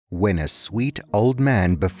When a sweet old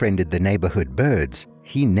man befriended the neighborhood birds,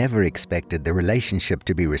 he never expected the relationship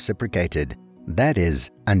to be reciprocated. That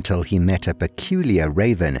is, until he met a peculiar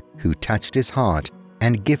raven who touched his heart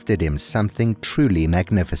and gifted him something truly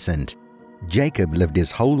magnificent. Jacob lived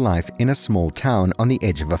his whole life in a small town on the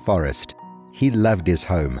edge of a forest. He loved his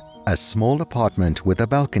home, a small apartment with a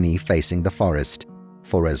balcony facing the forest.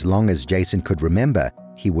 For as long as Jason could remember,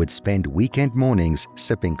 he would spend weekend mornings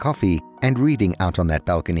sipping coffee and reading out on that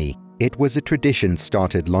balcony. It was a tradition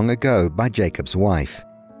started long ago by Jacob's wife.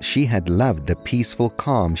 She had loved the peaceful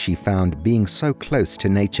calm she found being so close to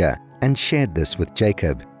nature and shared this with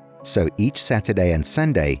Jacob. So each Saturday and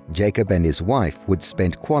Sunday, Jacob and his wife would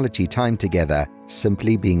spend quality time together,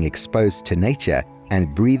 simply being exposed to nature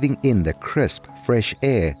and breathing in the crisp, fresh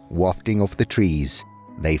air wafting off the trees.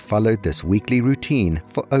 They followed this weekly routine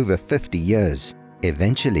for over 50 years.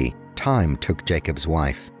 Eventually, time took Jacob's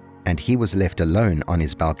wife, and he was left alone on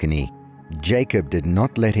his balcony. Jacob did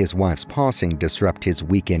not let his wife's passing disrupt his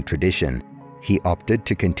weekend tradition. He opted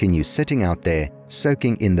to continue sitting out there,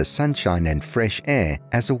 soaking in the sunshine and fresh air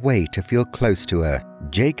as a way to feel close to her.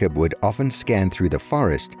 Jacob would often scan through the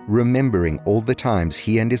forest, remembering all the times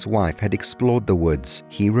he and his wife had explored the woods.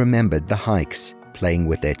 He remembered the hikes, playing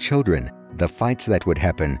with their children, the fights that would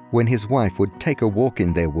happen when his wife would take a walk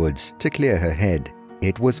in their woods to clear her head.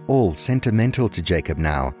 It was all sentimental to Jacob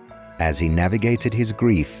now. As he navigated his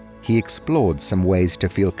grief, he explored some ways to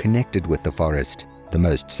feel connected with the forest. The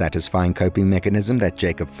most satisfying coping mechanism that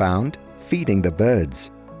Jacob found? Feeding the birds.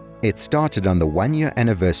 It started on the 1-year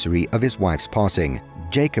anniversary of his wife's passing.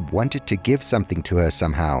 Jacob wanted to give something to her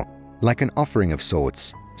somehow, like an offering of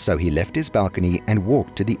sorts. So he left his balcony and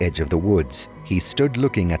walked to the edge of the woods. He stood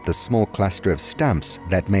looking at the small cluster of stumps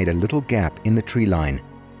that made a little gap in the tree line.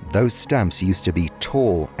 Those stumps used to be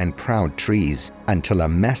tall and proud trees until a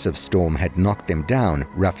massive storm had knocked them down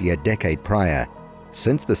roughly a decade prior.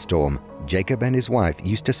 Since the storm, Jacob and his wife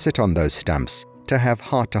used to sit on those stumps to have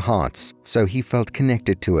heart-to-hearts, so he felt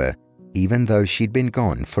connected to her, even though she'd been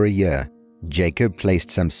gone for a year. Jacob placed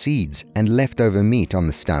some seeds and leftover meat on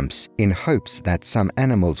the stumps in hopes that some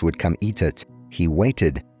animals would come eat it. He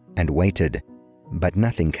waited and waited, but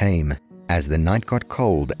nothing came. As the night got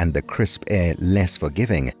cold and the crisp air less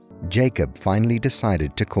forgiving, Jacob finally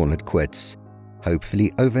decided to call it quits.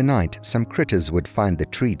 Hopefully overnight some critters would find the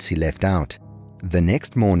treats he left out. The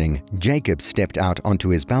next morning, Jacob stepped out onto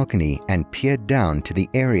his balcony and peered down to the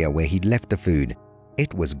area where he'd left the food.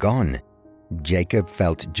 It was gone. Jacob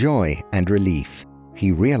felt joy and relief.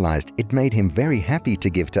 He realized it made him very happy to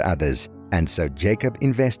give to others, and so Jacob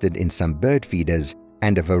invested in some bird feeders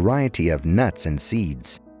and a variety of nuts and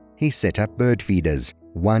seeds. He set up bird feeders,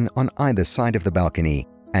 one on either side of the balcony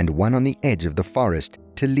and one on the edge of the forest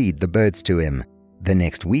to lead the birds to him. The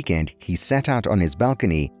next weekend, he sat out on his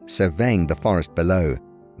balcony, surveying the forest below.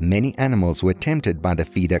 Many animals were tempted by the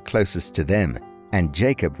feeder closest to them, and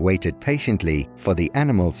Jacob waited patiently for the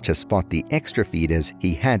animals to spot the extra feeders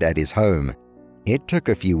he had at his home. It took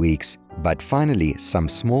a few weeks, but finally some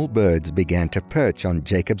small birds began to perch on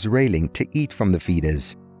Jacob's railing to eat from the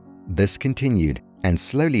feeders. This continued, and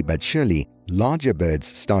slowly but surely, larger birds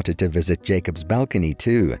started to visit Jacob's balcony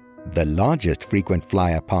too. The largest frequent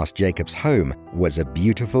flyer past Jacob's home was a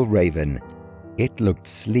beautiful raven. It looked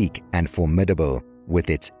sleek and formidable,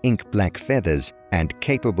 with its ink-black feathers and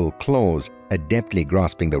capable claws adeptly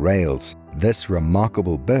grasping the rails. This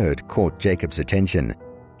remarkable bird caught Jacob's attention.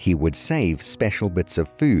 He would save special bits of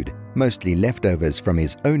food, mostly leftovers from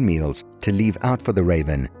his own meals, to leave out for the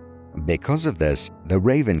raven. Because of this, the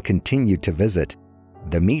raven continued to visit.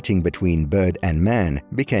 The meeting between bird and man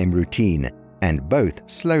became routine, and both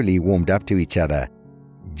slowly warmed up to each other.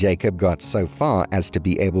 Jacob got so far as to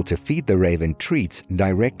be able to feed the raven treats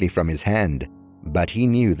directly from his hand. But he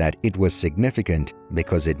knew that it was significant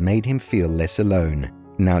because it made him feel less alone.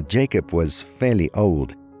 Now Jacob was fairly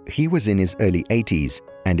old. He was in his early 80s,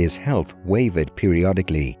 and his health wavered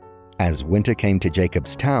periodically. As winter came to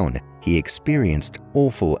Jacob's town, he experienced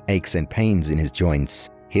awful aches and pains in his joints.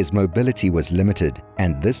 His mobility was limited,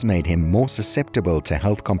 and this made him more susceptible to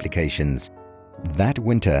health complications. That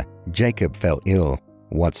winter, Jacob fell ill.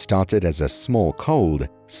 What started as a small cold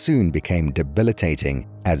soon became debilitating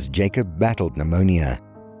as Jacob battled pneumonia.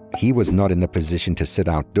 He was not in the position to sit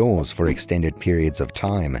outdoors for extended periods of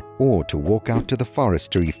time or to walk out to the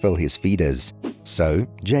forest to refill his feeders. So,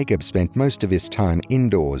 Jacob spent most of his time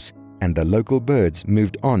indoors, and the local birds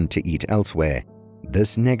moved on to eat elsewhere.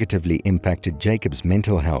 This negatively impacted Jacob's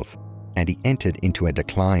mental health, and he entered into a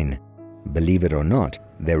decline. Believe it or not,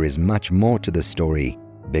 there is much more to the story,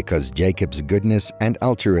 because Jacob's goodness and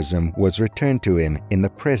altruism was returned to him in the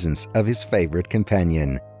presence of his favorite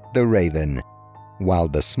companion. the raven. While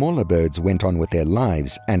the smaller birds went on with their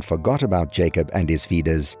lives and forgot about Jacob and his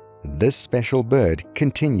feeders, this special bird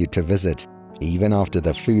continued to visit. Even after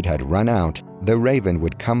the food had run out, the raven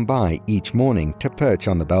would come by each morning to perch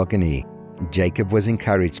on the balcony. Jacob was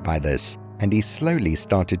encouraged by this, and he slowly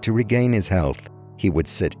started to regain his health. He would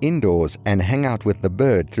sit indoors and hang out with the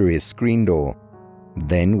bird through his screen door.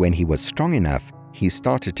 Then, when he was strong enough, he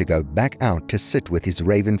started to go back out to sit with his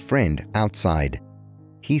raven friend outside.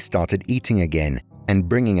 He started eating again and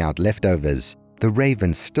bringing out leftovers. The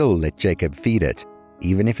raven still let Jacob feed it,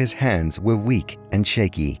 even if his hands were weak and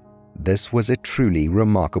shaky. This was a truly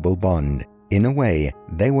remarkable bond. In a way,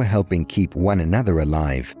 they were helping keep one another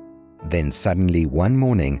alive. Then suddenly one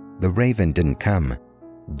morning, the raven didn't come.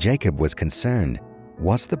 Jacob was concerned.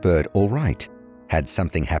 Was the bird all right? Had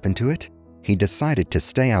something happened to it? He decided to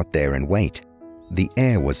stay out there and wait. The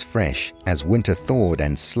air was fresh as winter thawed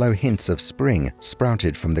and slow hints of spring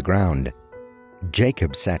sprouted from the ground.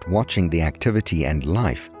 Jacob sat watching the activity and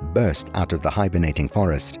life burst out of the hibernating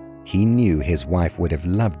forest. He knew his wife would have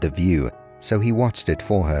loved the view, so he watched it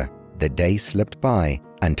for her. The day slipped by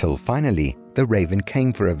until finally the raven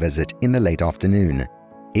came for a visit in the late afternoon.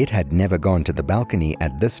 It had never gone to the balcony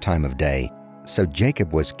at this time of day, so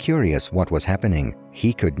Jacob was curious what was happening.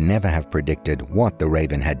 He could never have predicted what the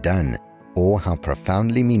raven had done, or how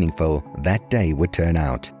profoundly meaningful that day would turn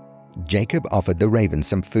out. Jacob offered the raven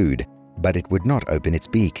some food, but it would not open its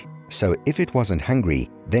beak. So if it wasn't hungry,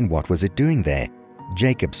 then what was it doing there?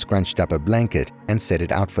 Jacob scrunched up a blanket and set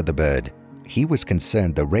it out for the bird. He was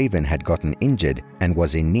concerned the raven had gotten injured and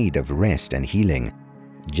was in need of rest and healing.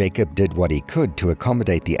 Jacob did what he could to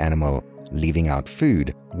accommodate the animal, leaving out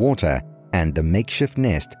food, water, and the makeshift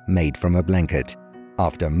nest made from a blanket.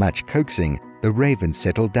 After much coaxing, the raven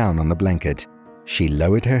settled down on the blanket. She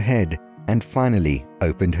lowered her head and finally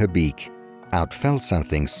opened her beak. Out fell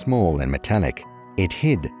something small and metallic. It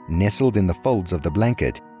hid, nestled in the folds of the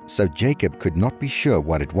blanket, so Jacob could not be sure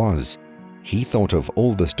what it was. He thought of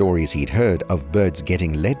all the stories he'd heard of birds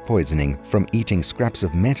getting lead poisoning from eating scraps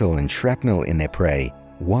of metal and shrapnel in their prey.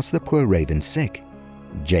 Was the poor raven sick?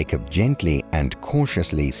 Jacob gently and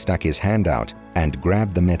cautiously stuck his hand out and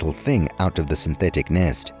grabbed the metal thing out of the synthetic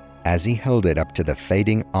nest. As he held it up to the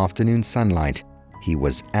fading afternoon sunlight, he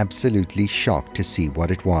was absolutely shocked to see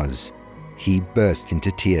what it was. He burst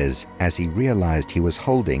into tears as he realized he was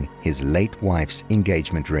holding his late wife's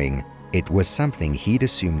engagement ring. It was something he'd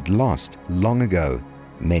assumed lost long ago.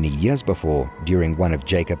 Many years before, during one of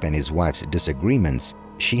Jacob and his wife's disagreements,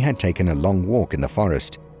 she had taken a long walk in the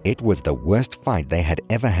forest. It was the worst fight they had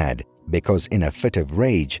ever had because in a fit of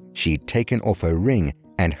rage, she'd taken off her ring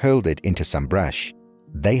and hurled it into some brush.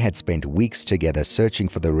 They had spent weeks together searching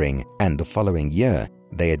for the ring, and the following year,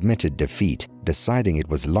 they admitted defeat, deciding it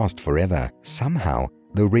was lost forever. Somehow,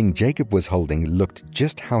 the ring Jacob was holding looked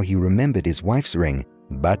just how he remembered his wife's ring,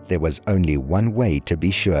 but there was only one way to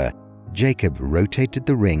be sure. Jacob rotated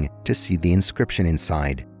the ring to see the inscription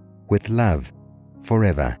inside. With love,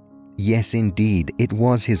 forever. Yes, indeed, it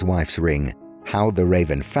was his wife's ring. How the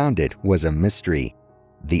raven found it was a mystery.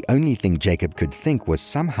 The only thing Jacob could think was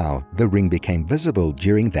somehow the ring became visible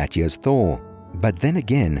during that year's thaw. But then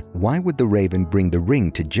again, why would the raven bring the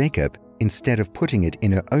ring to Jacob instead of putting it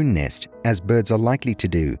in her own nest, as birds are likely to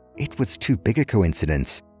do? It was too big a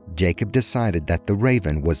coincidence. Jacob decided that the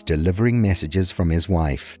raven was delivering messages from his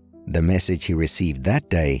wife. The message he received that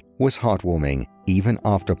day was heartwarming. Even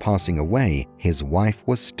after passing away, his wife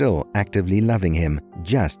was still actively loving him,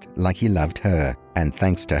 just like he loved her. And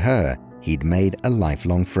thanks to her, he'd made a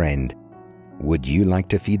lifelong friend. Would you like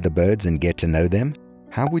to feed the birds and get to know them?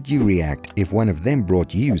 How would you react if one of them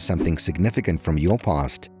brought you something significant from your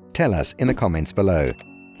past? Tell us in the comments below.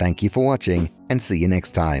 Thank you for watching and see you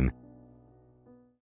next time.